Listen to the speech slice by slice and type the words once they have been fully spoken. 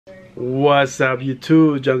What's up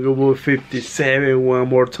YouTube, Jungle Boy 57 one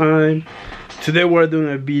more time. Today we're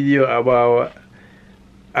doing a video about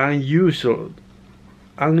unusual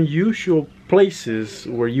places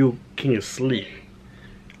where you can sleep.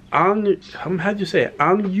 How do you say it?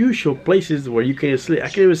 Unusual places where you can sleep. I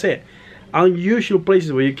can't even say it. Unusual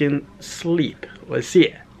places where you can sleep. Let's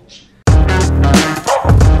see it.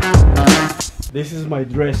 This is my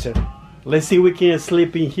dresser. Let's see if we can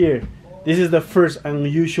sleep in here. This is the first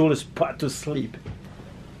unusual spot to sleep.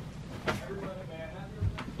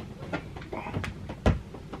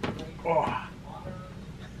 Oh.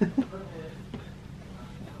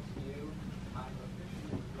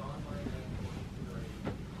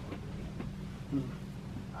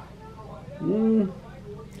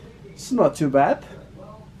 It's not too bad.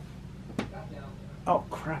 Oh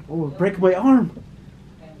crap, oh, break my arm.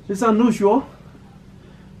 It's unusual,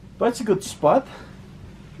 but it's a good spot.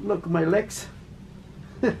 Look, my legs,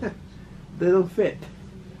 they don't fit.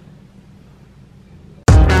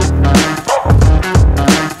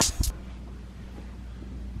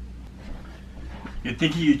 You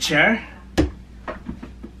think your chair?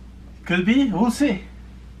 Could be, we'll see.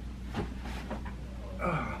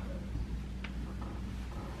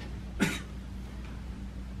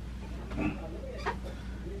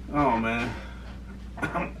 Oh man,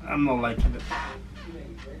 I'm not liking it.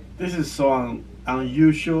 This is so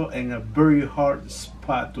unusual and a very hard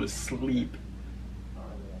spot to sleep.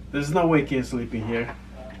 There's no way I can sleep in here.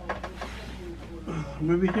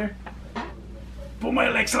 Maybe here. Put my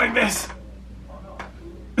legs like this.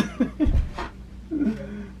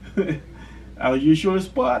 Unusual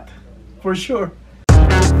spot, for sure.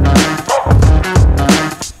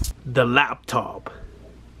 The laptop.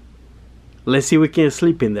 Let's see if we can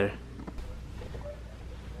sleep in there.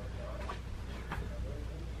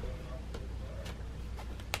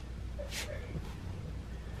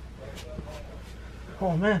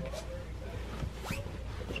 Oh man,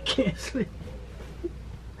 I can't sleep.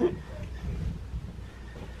 Look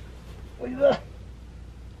at that.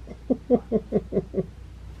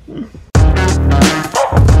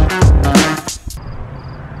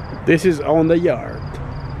 This is on the yard,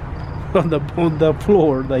 on the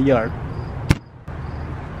floor, the yard.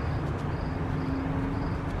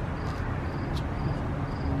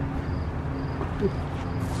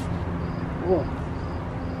 Whoa.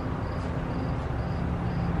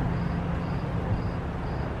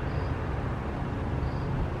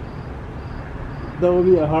 That will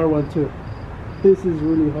be a hard one too. This is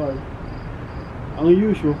really hard.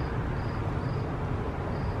 Unusual.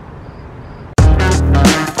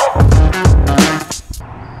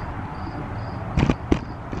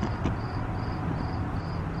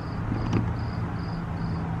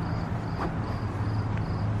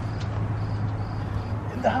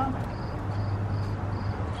 In the house.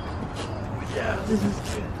 Yeah, this is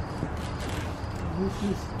good.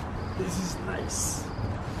 This is nice.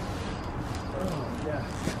 Oh yeah.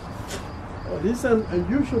 Oh, this is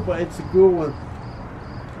unusual, but it's a good one.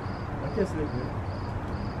 I guess they're good.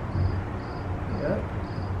 Yeah.